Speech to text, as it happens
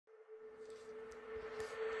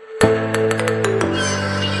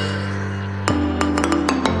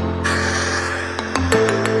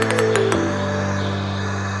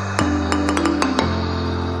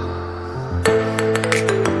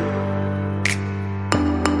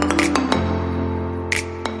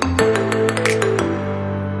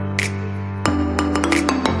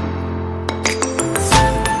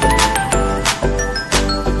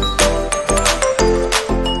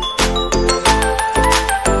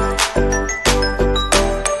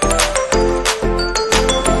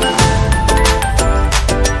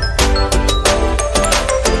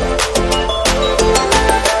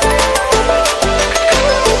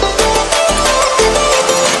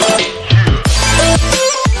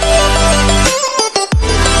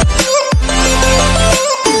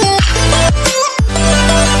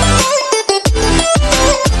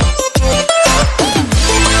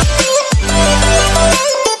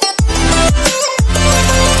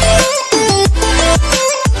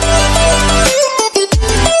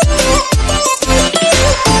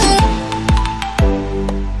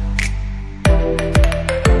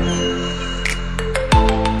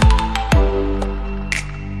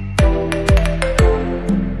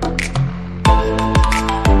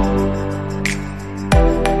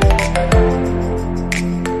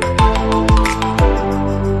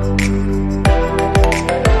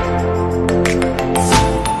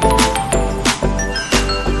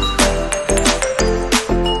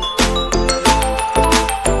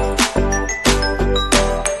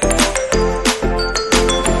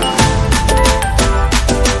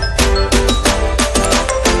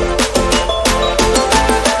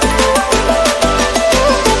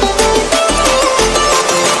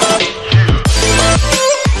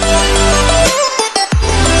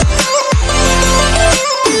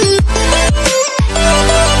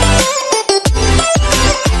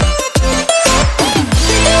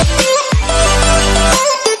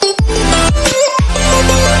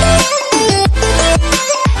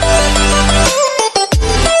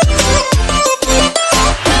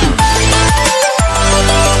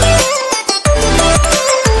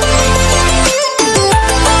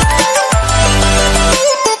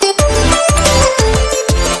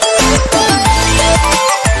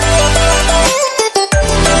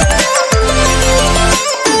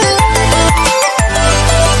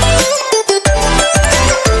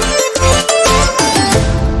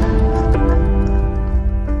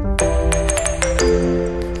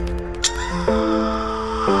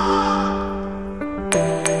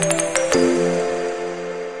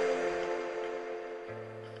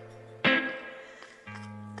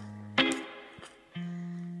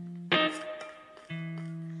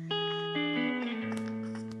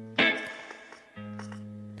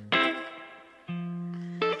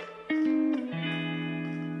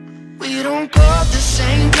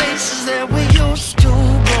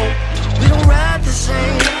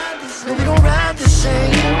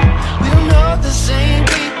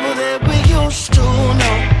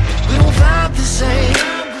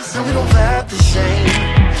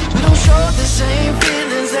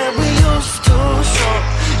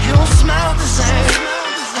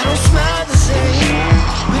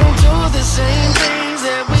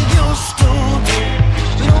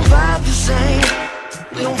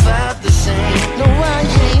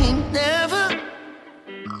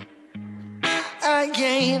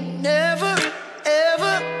ain't never,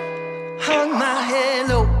 ever hung my head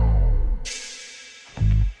low.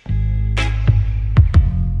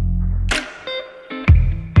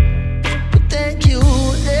 But then you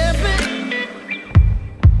let me,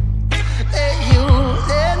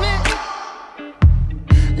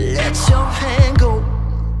 let your hand go.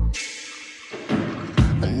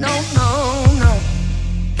 No, no, no.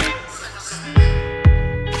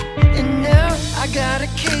 And now I gotta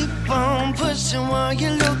keep on pushing while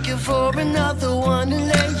you're looking for another one to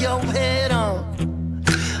lay your head on.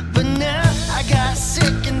 But now I got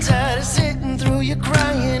sick and tired of sitting through you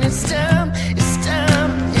crying. It's time, it's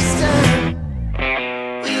time, it's time.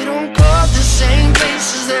 We don't go the same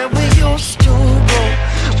places that we used to go.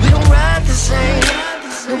 We don't ride the same,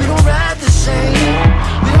 no, we don't ride the same.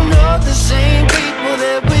 We don't know the same people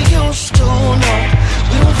that we used to know.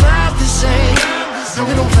 We don't vibe the same, no,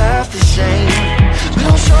 we don't vibe the same. We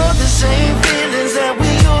don't show the same feelings that we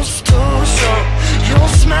used to show. You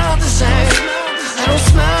don't smile the same, I don't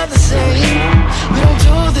smile the same. We don't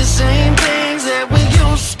do the same things that we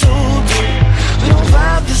used to do. We don't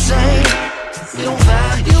vibe the same, we don't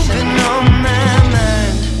vibe. You've been on my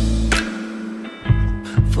mind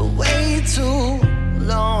for way too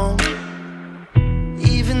long.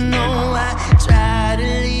 Even though I try to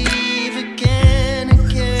leave again,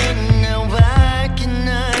 now why can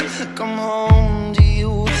I come home to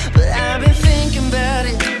you? But I've been thinking about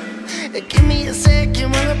it. Give me a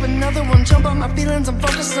second, roll up another one, jump on my feelings, I'm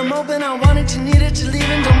focused, I'm open, I want it, you need it, you're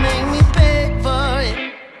leaving, don't make me beg for it.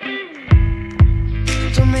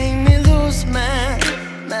 Don't make me lose my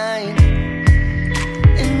mind.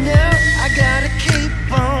 And now I gotta keep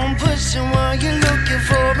on pushing while you're looking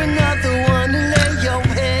for another one to lay your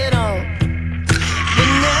head on. But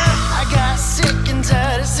now I got sick and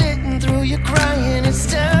tired of sitting through you crying. It's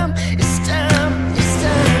time, it's time, it's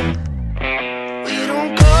time. We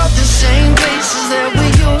don't go the same places that we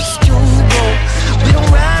used to go. We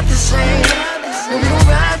don't ride the same, no, we don't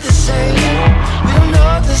ride the same. We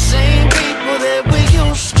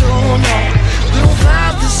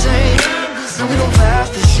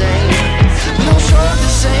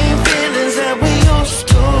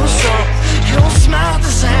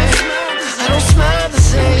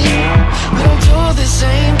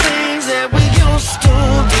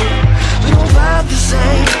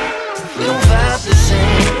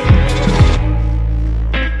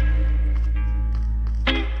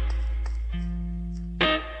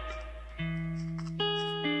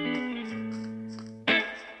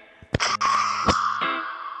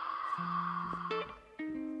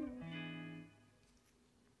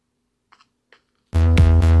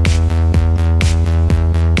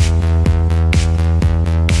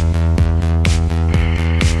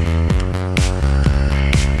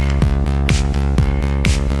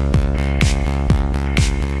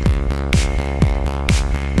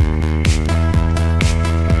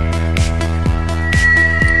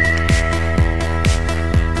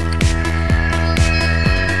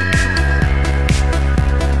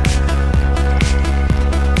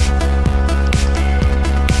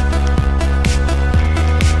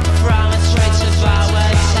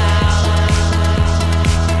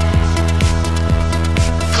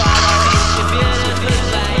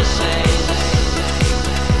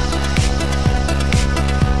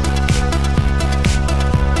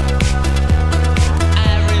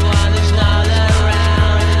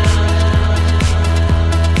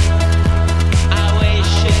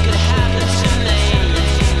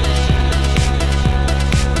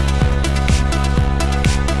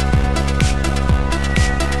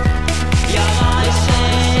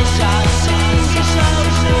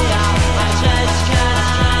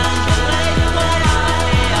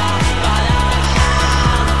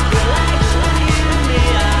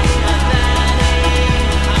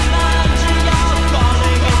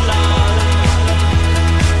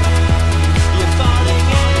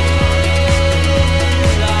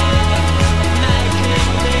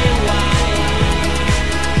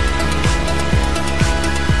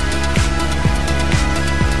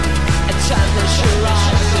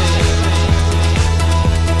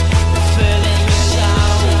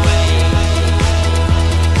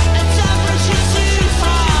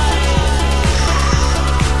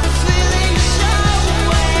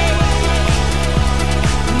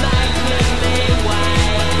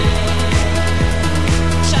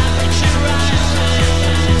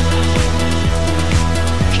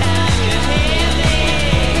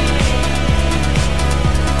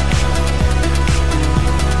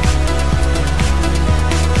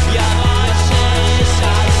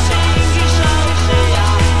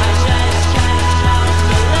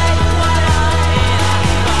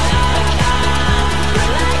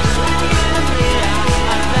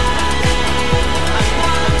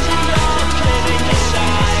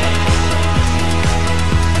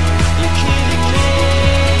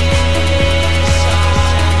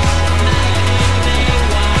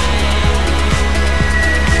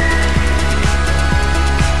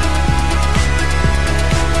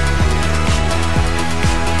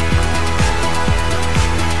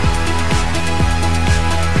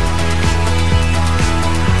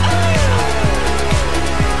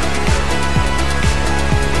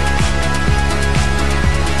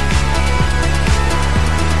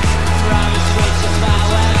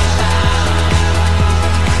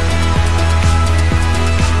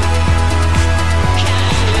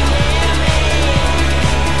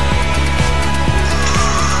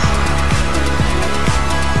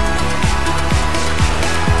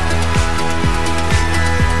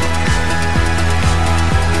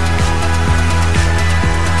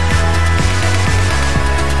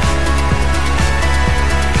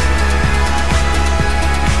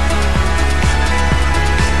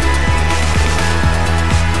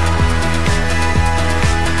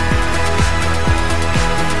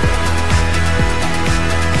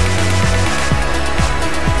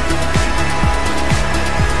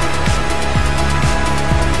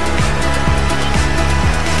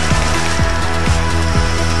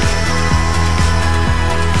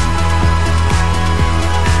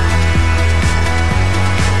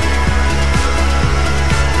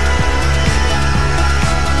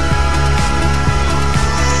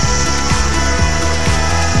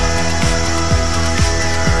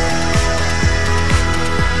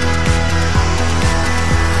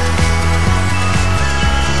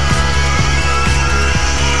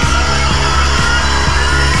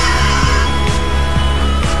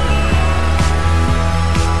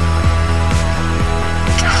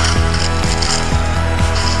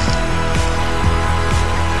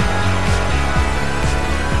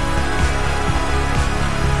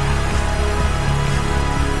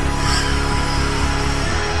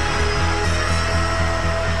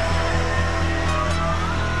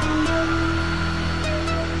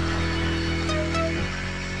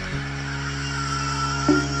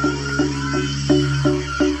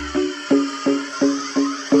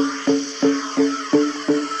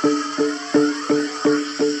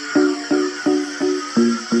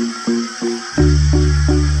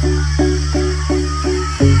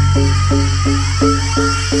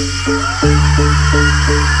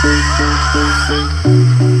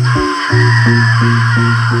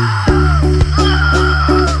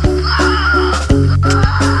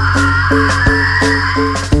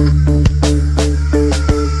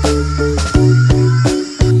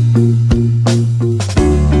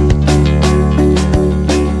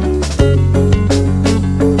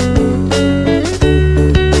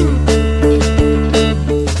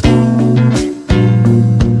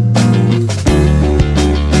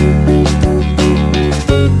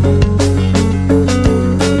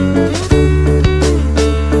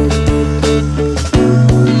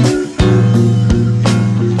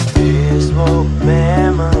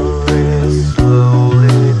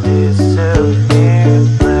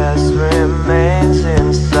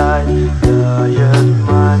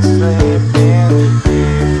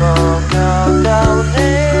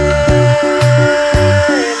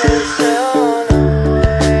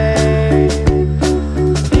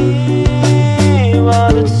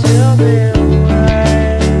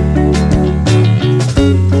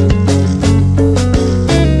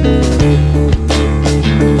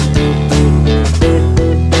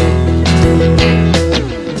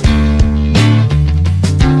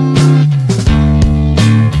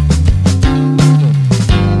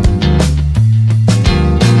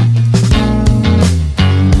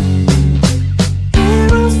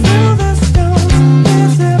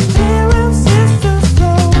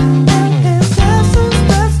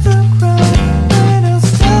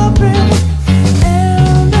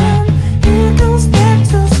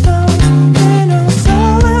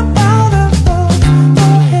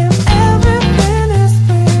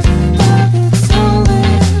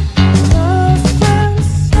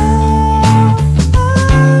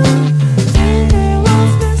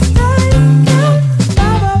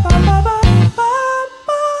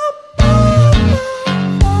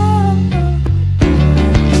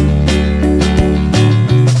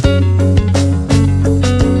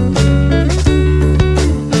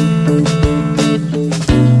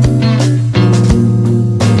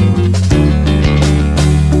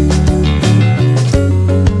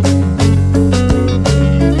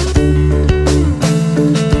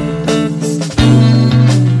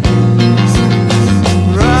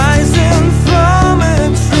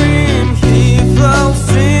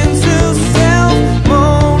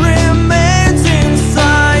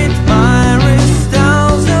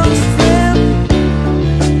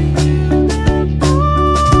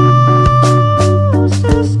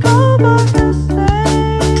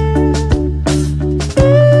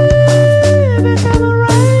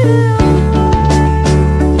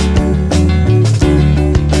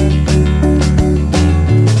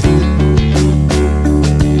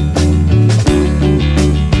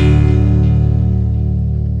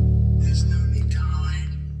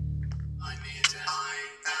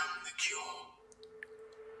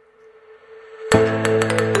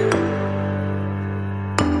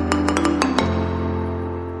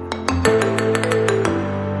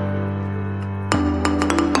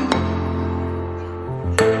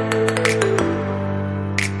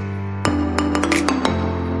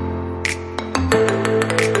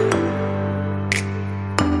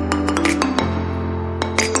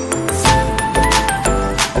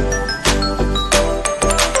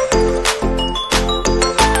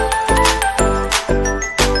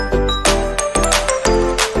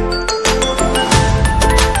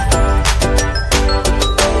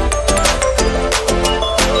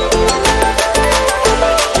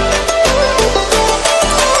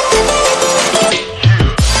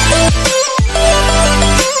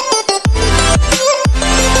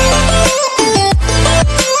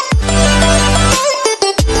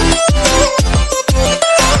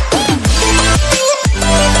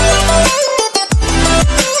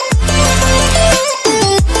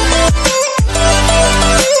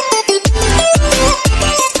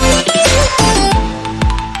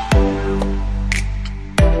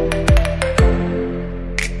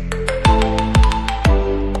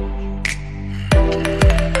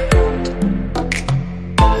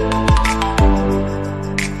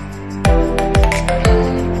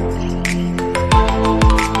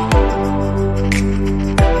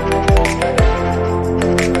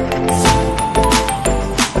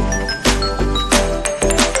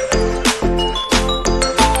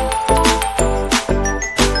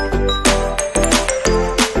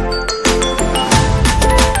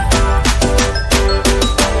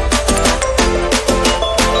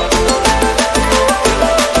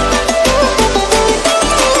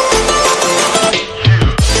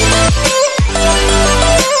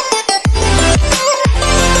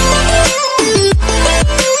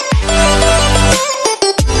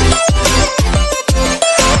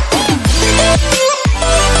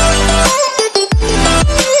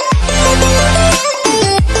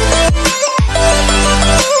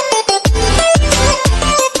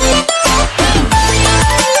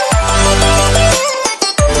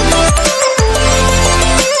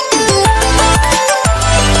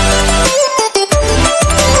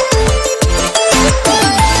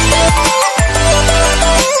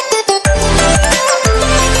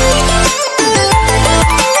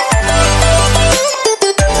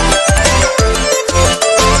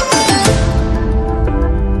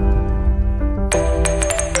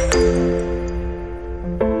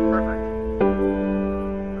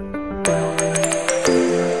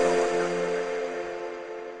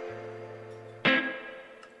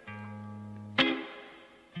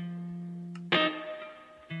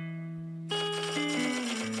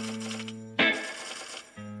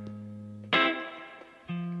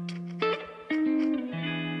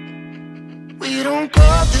We don't go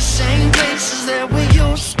the same places that we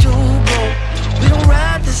used to go. We don't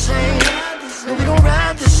ride the same, no, we don't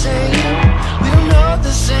ride the same. We don't know the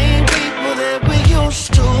same people that we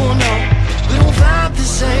used to know. We don't vibe the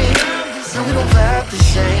same, no, we don't vibe the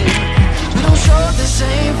same. We don't show the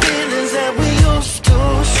same feelings that we used to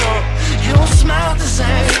show. You don't smile the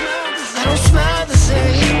same, I don't smile the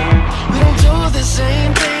same. We don't do the same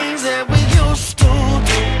things that we used to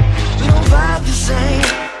do. We don't vibe the same,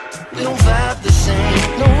 we don't vibe the same.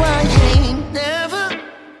 No, I ain't never,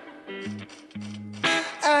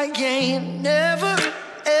 I ain't never,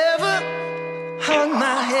 ever hung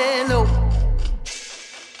my head low.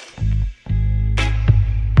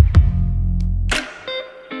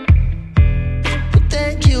 But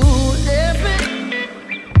then you let me,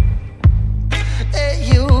 and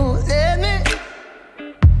you let me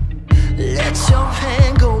let your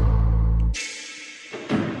hand go.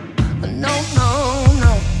 No, no,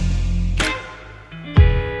 no.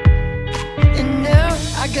 And now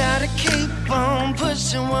I gotta keep on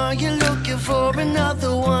pushing while you're looking for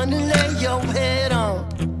another one to lay your head on.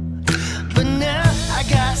 But now I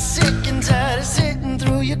got sick and tired of sitting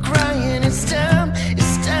through you crying. It's time,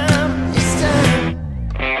 it's time, it's time.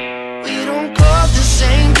 We don't go the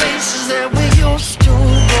same places that we used to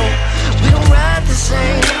go. We don't ride the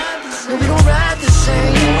same, no, we don't ride the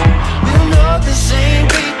same. We don't know the same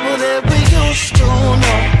people that we used to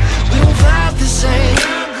know. We don't vibe the same,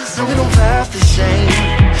 no, we don't vibe the same.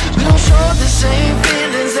 We don't show the same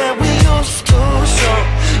feelings that we used to show.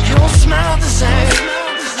 You don't smile the same,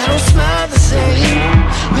 I don't smile the same.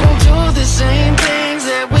 We don't do the same things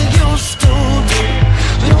that we used to do.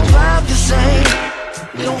 We don't vibe the same,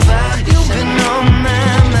 we don't vibe the same. You've been on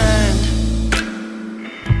my mind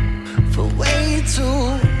for way too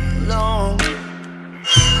long.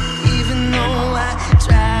 Even though I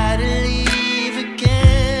try to leave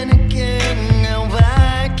again, now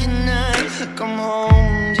why cannot come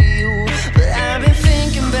home to you? But I've been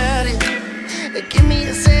thinking about it. Give me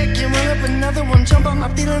a second, run up another one, jump on my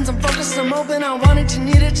feelings, I'm focused, I'm open, I want it, you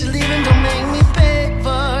need it, you're leaving, don't make me beg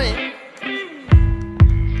for it.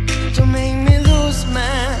 Don't make